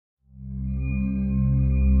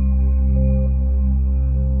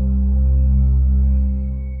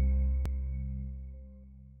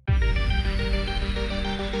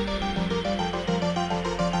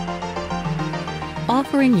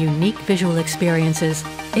Delivering unique visual experiences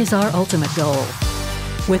is our ultimate goal.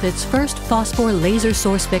 With its first phosphor laser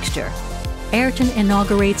source fixture, Ayrton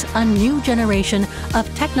inaugurates a new generation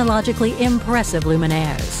of technologically impressive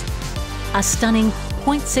luminaires. A stunning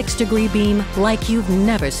 0.6-degree beam like you've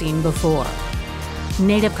never seen before.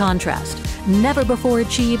 Native contrast, never before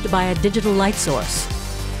achieved by a digital light source.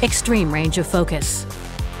 Extreme range of focus.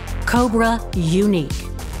 Cobra unique.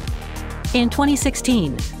 In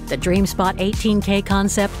 2016, the DreamSpot 18K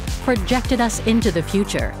concept projected us into the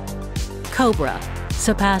future. Cobra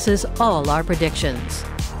surpasses all our predictions.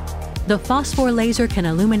 The phosphor laser can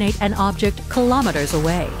illuminate an object kilometers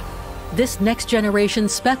away. This next-generation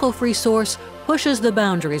speckle-free source pushes the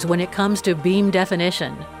boundaries when it comes to beam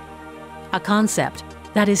definition. A concept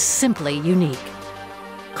that is simply unique.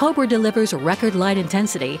 Cobra delivers record light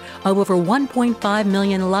intensity of over 1.5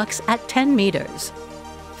 million lux at 10 meters.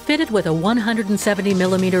 Fitted with a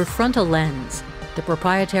 170mm frontal lens, the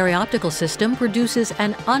proprietary optical system produces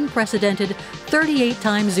an unprecedented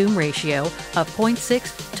 38x zoom ratio of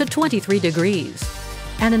 0.6 to 23 degrees,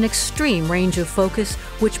 and an extreme range of focus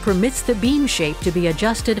which permits the beam shape to be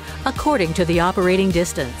adjusted according to the operating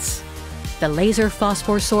distance. The laser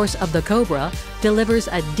phosphor source of the Cobra delivers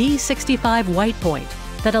a D65 white point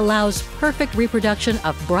that allows perfect reproduction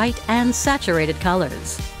of bright and saturated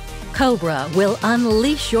colors. Cobra will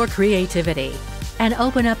unleash your creativity and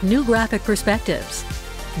open up new graphic perspectives.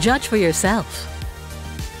 Judge for yourself.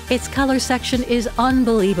 Its color section is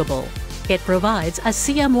unbelievable. It provides a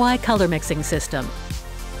CMY color mixing system,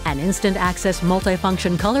 an instant access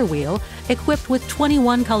multifunction color wheel equipped with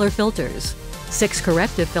 21 color filters, 6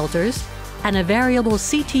 corrective filters, and a variable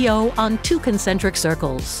CTO on 2 concentric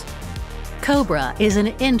circles. Cobra is an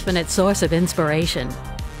infinite source of inspiration.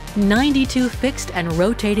 92 fixed and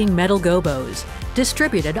rotating metal gobos,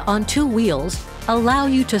 distributed on 2 wheels, allow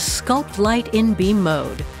you to sculpt light in beam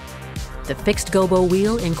mode. The fixed gobo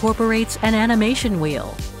wheel incorporates an animation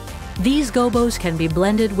wheel. These gobos can be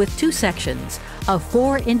blended with 2 sections of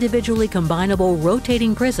 4 individually combinable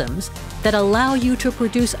rotating prisms that allow you to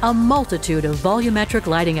produce a multitude of volumetric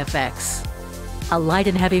lighting effects. A light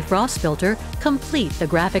and heavy frost filter complete the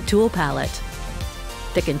graphic tool palette.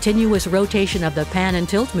 The continuous rotation of the pan and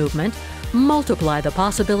tilt movement multiply the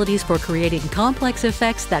possibilities for creating complex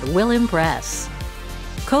effects that will impress.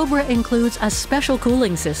 Cobra includes a special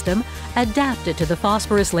cooling system adapted to the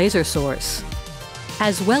phosphorus laser source.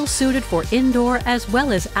 As well suited for indoor as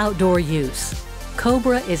well as outdoor use,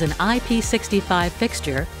 Cobra is an IP65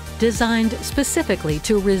 fixture designed specifically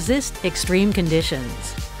to resist extreme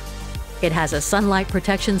conditions. It has a sunlight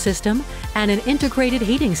protection system and an integrated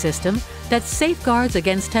heating system that safeguards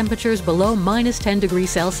against temperatures below -10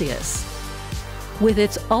 degrees Celsius. With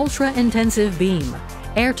its ultra-intensive beam,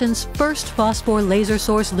 Ayrton's first phosphor laser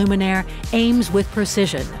source luminaire aims with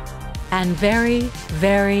precision and very,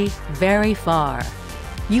 very, very far.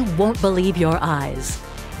 You won't believe your eyes.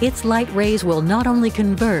 Its light rays will not only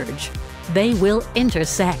converge, they will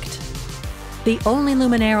intersect. The only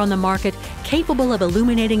luminaire on the market capable of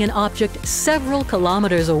illuminating an object several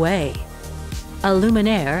kilometers away. A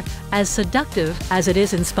luminaire as seductive as it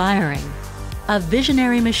is inspiring. A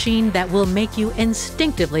visionary machine that will make you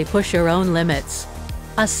instinctively push your own limits.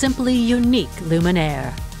 A simply unique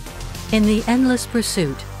luminaire. In the endless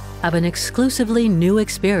pursuit of an exclusively new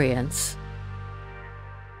experience,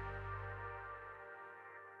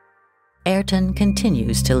 Ayrton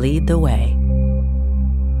continues to lead the way.